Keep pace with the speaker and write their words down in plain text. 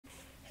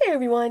Hey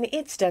everyone,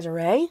 it's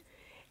Desiree,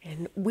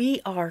 and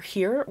we are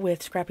here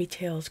with Scrappy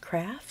Tails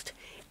Craft,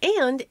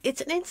 and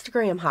it's an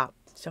Instagram hop,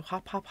 so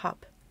hop, hop,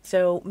 hop.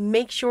 So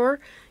make sure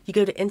you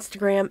go to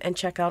Instagram and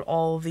check out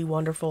all the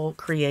wonderful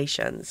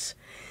creations.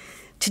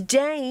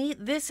 Today,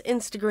 this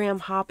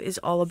Instagram hop is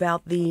all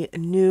about the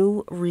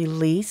new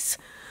release,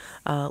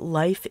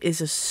 Life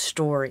is a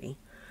Story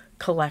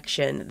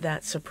collection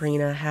that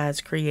Sabrina has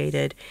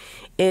created.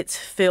 It's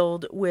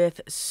filled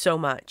with so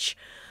much.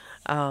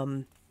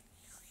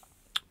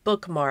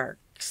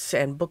 Bookmarks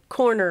and book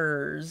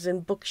corners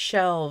and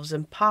bookshelves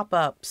and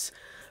pop-ups,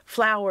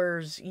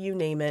 flowers, you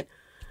name it,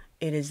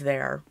 it is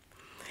there.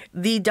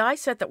 The die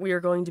set that we are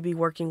going to be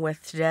working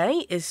with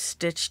today is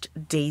Stitched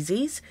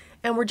Daisies,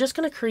 and we're just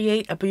going to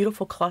create a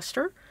beautiful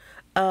cluster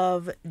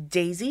of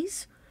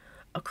daisies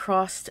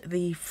across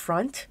the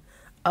front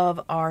of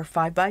our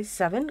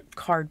 5x7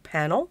 card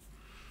panel.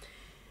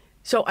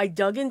 So I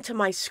dug into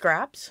my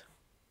scraps,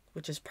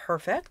 which is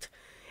perfect,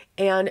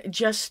 and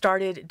just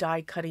started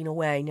die cutting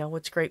away. Now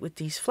what's great with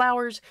these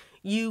flowers,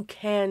 you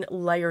can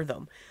layer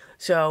them.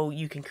 So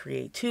you can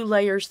create 2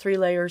 layers, 3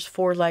 layers,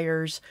 4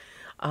 layers,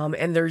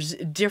 and there's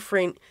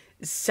different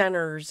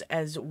centers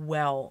as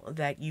well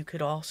that you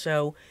could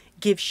also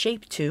give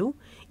shape to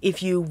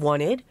if you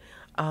wanted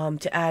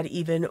to add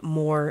even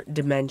more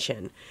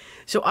dimension.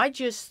 So I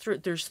just,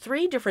 there's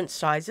 3 different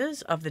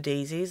sizes of the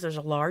daisies. There's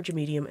a large,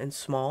 medium, and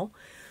small.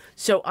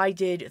 So I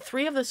did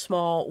 3 of the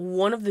small,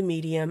 1 of the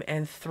medium,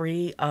 and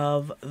 3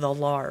 of the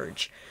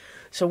large.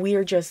 So we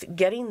are just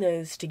getting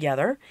those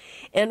together.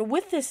 And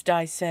with this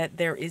die set,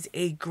 there is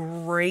a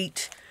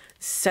great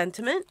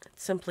sentiment. It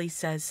simply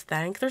says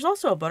thank. There's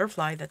also a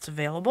butterfly that's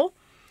available.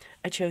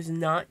 I chose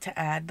not to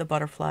add the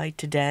butterfly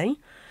today.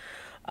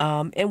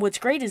 And what's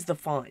great is the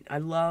font. I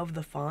love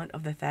the font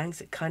of the thanks.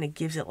 It kind of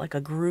gives it like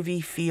a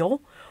groovy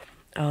feel,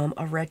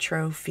 a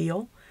retro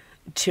feel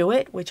to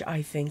it, which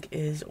I think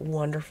is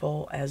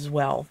wonderful as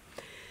well.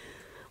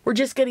 We're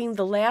just getting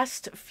the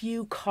last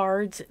few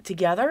cards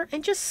together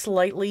and just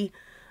slightly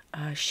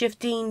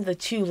shifting the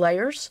 2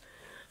 layers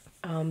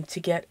to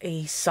get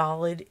a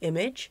solid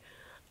image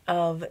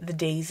of the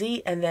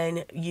daisy, and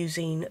then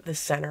using the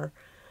center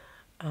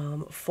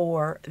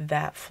for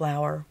that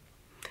flower.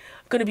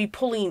 I'm going to be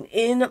pulling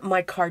in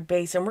my card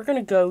base, and we're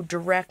going to go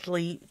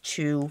directly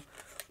to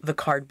the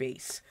card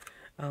base.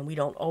 We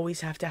don't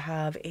always have to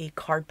have a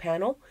card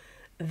panel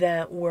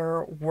that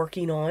we're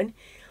working on.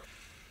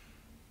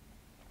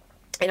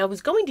 And I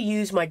was going to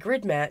use my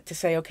grid mat to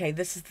say, okay,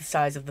 this is the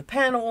size of the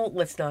panel.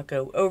 Let's not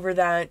go over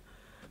that.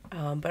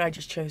 But I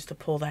just chose to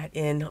pull that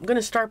in. I'm going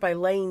to start by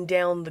laying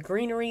down the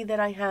greenery that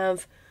I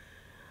have,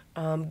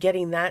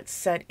 getting that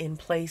set in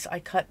place. I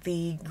cut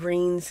the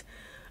greens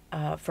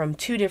from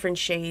 2 different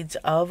shades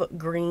of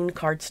green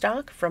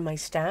cardstock from my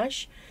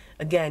stash.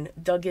 Again,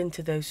 dug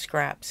into those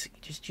scraps,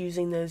 just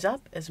using those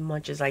up as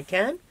much as I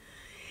can.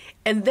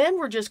 And then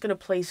we're just going to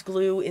place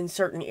glue in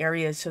certain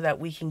areas so that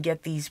we can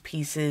get these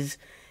pieces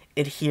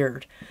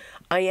adhered.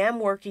 I am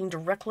working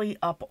directly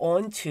up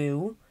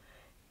onto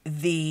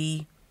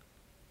the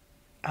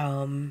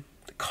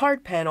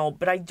card panel,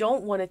 but I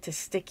don't want it to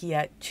stick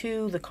yet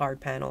to the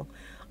card panel.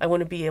 I want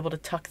to be able to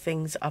tuck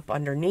things up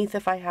underneath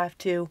if I have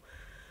to,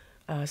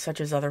 such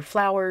as other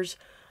flowers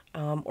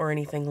or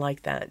anything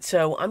like that.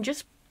 So I'm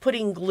just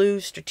putting glue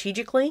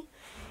strategically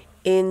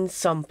in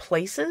some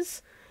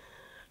places,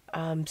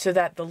 so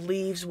that the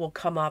leaves will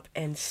come up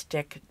and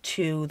stick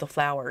to the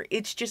flower.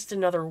 It's just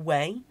another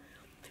way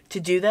to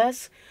do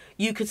this.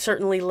 You could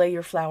certainly lay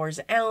your flowers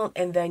out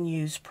and then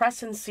use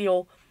press and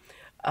seal.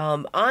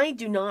 I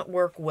do not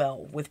work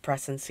well with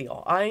press and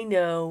seal. I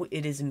know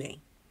it is me.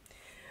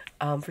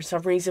 For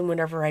some reason,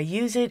 whenever I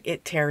use it,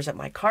 it tears at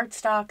my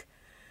cardstock.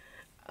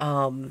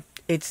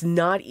 It's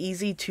not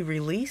easy to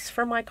release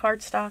from my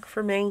cardstock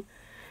for me.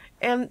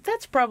 And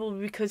that's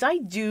probably because I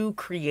do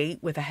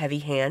create with a heavy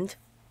hand.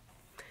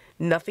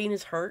 Nothing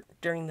is hurt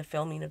during the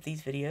filming of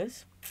these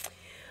videos.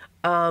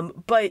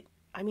 But,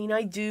 I mean,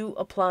 I do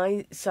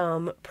apply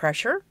some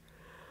pressure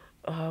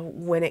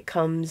when it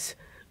comes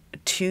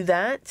to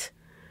that.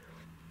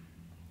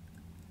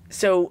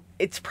 So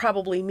it's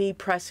probably me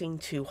pressing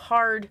too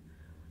hard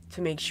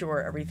to make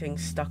sure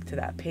everything's stuck to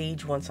that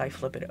page once I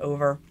flip it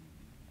over.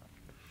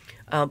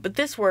 But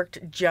this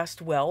worked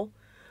just well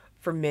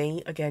for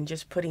me. Again,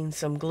 just putting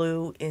some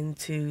glue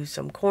into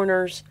some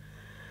corners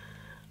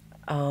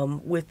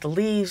with the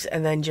leaves,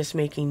 and then just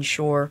making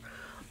sure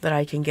that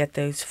I can get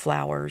those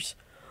flowers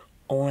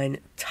on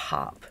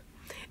top.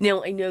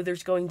 Now, I know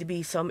there's going to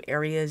be some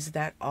areas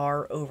that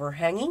are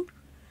overhanging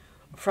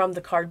from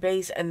the card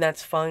base, and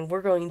that's fine.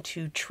 We're going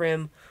to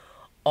trim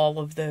all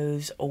of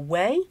those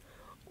away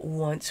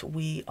once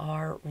we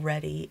are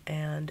ready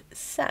and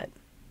set.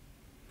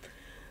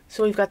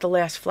 So we've got the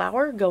last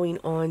flower going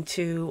on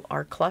to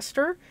our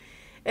cluster,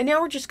 and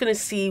now we're just going to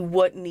see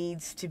what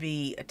needs to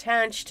be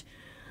attached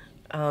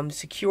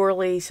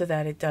securely so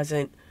that it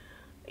doesn't,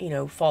 you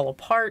know, fall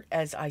apart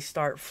as I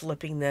start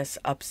flipping this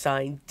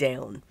upside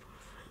down,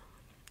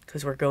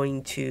 because we're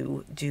going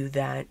to do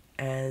that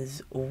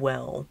as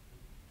well.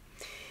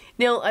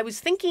 Now, I was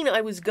thinking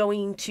I was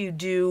going to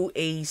do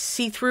a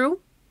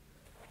see-through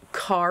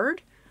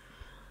card,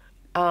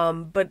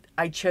 but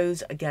I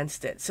chose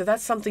against it. So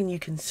that's something you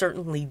can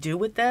certainly do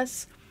with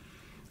this.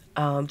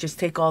 Just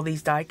take all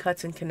these die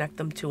cuts and connect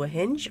them to a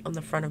hinge on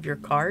the front of your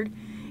card,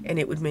 and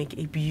it would make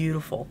a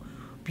beautiful,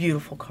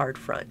 beautiful card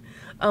front.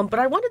 But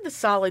I wanted the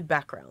solid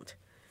background.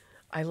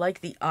 I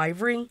like the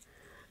ivory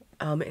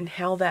and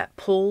how that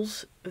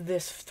pulls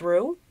this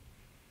through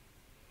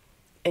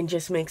and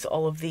just makes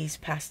all of these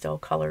pastel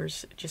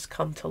colors just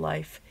come to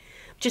life.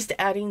 Just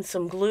adding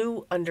some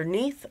glue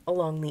underneath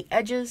along the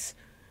edges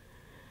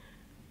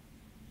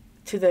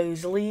to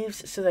those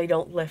leaves so they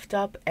don't lift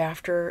up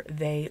after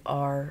they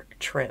are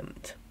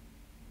trimmed.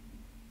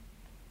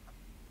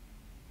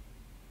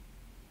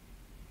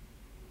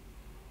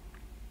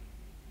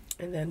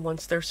 And then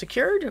once they're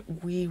secured,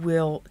 we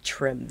will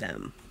trim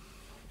them.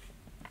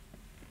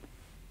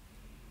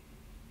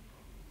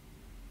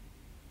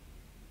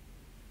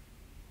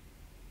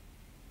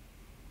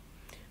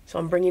 So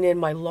I'm bringing in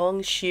my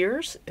long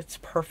shears. It's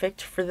perfect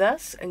for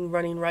this, and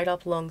running right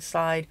up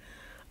alongside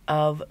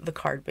of the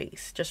card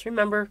base. Just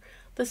remember,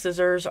 the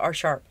scissors are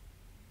sharp.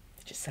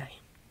 Just saying.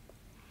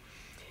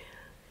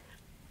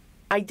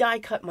 I die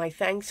cut my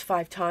thanks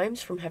 5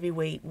 times from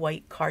heavyweight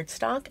white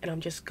cardstock, and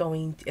I'm just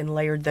going and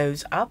layered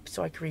those up.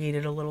 So I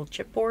created a little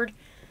chipboard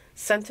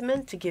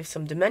sentiment to give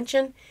some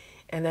dimension,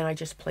 and then I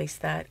just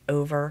placed that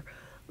over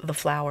the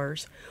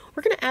flowers.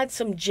 We're going to add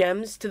some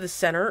gems to the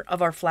center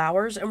of our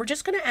flowers, and we're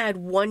just going to add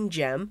 1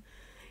 gem,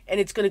 and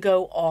it's going to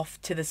go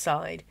off to the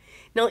side.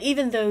 Now,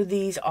 even though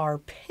these are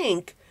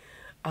pink,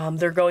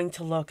 they're going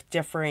to look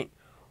different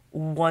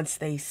once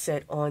they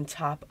sit on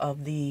top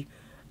of the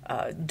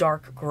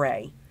dark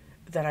gray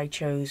that I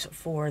chose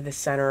for the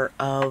center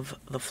of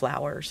the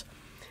flowers.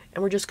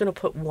 And we're just going to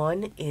put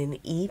 1 in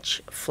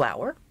each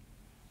flower.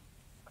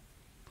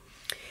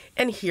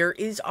 And here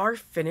is our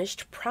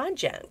finished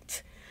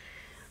project.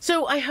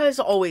 So as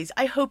always,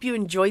 I hope you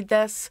enjoyed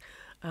this.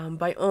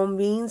 By all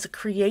means,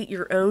 create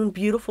your own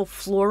beautiful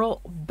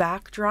floral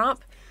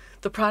backdrop.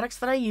 The products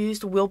that I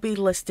used will be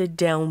listed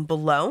down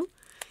below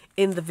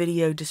in the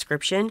video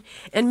description.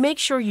 And make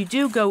sure you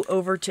do go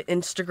over to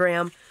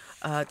Instagram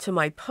to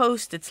my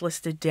post. It's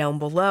listed down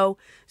below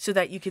so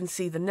that you can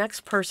see the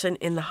next person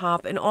in the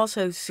hop and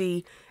also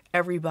see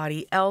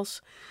everybody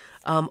else.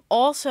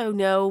 Also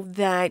know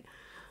that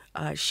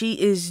she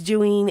is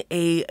doing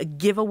a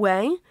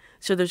giveaway.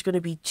 So there's going to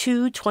be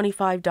 2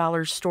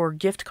 $25 store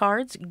gift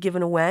cards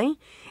given away.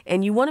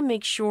 And you want to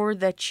make sure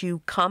that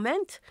you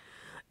comment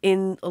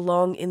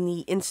along in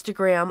the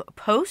Instagram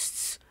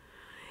posts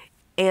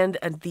and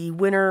the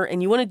winner.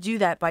 And you want to do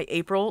that by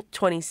April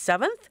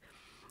 27th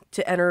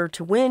to enter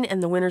to win.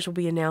 And the winners will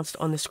be announced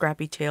on the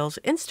Scrappy Tails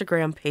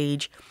Instagram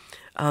page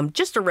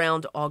just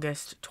around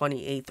August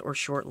 28th or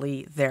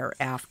shortly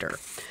thereafter.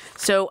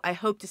 So I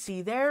hope to see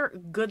you there.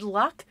 Good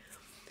luck.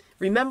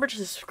 Remember to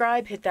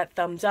subscribe, hit that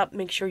thumbs up,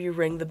 make sure you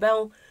ring the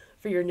bell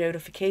for your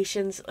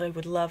notifications. I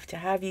would love to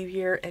have you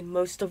here, and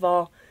most of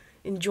all,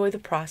 enjoy the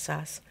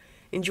process.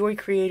 Enjoy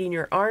creating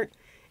your art,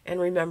 and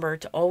remember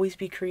to always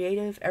be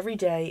creative every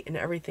day in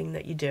everything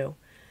that you do.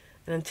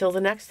 And until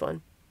the next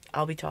one,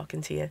 I'll be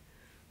talking to you.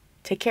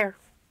 Take care.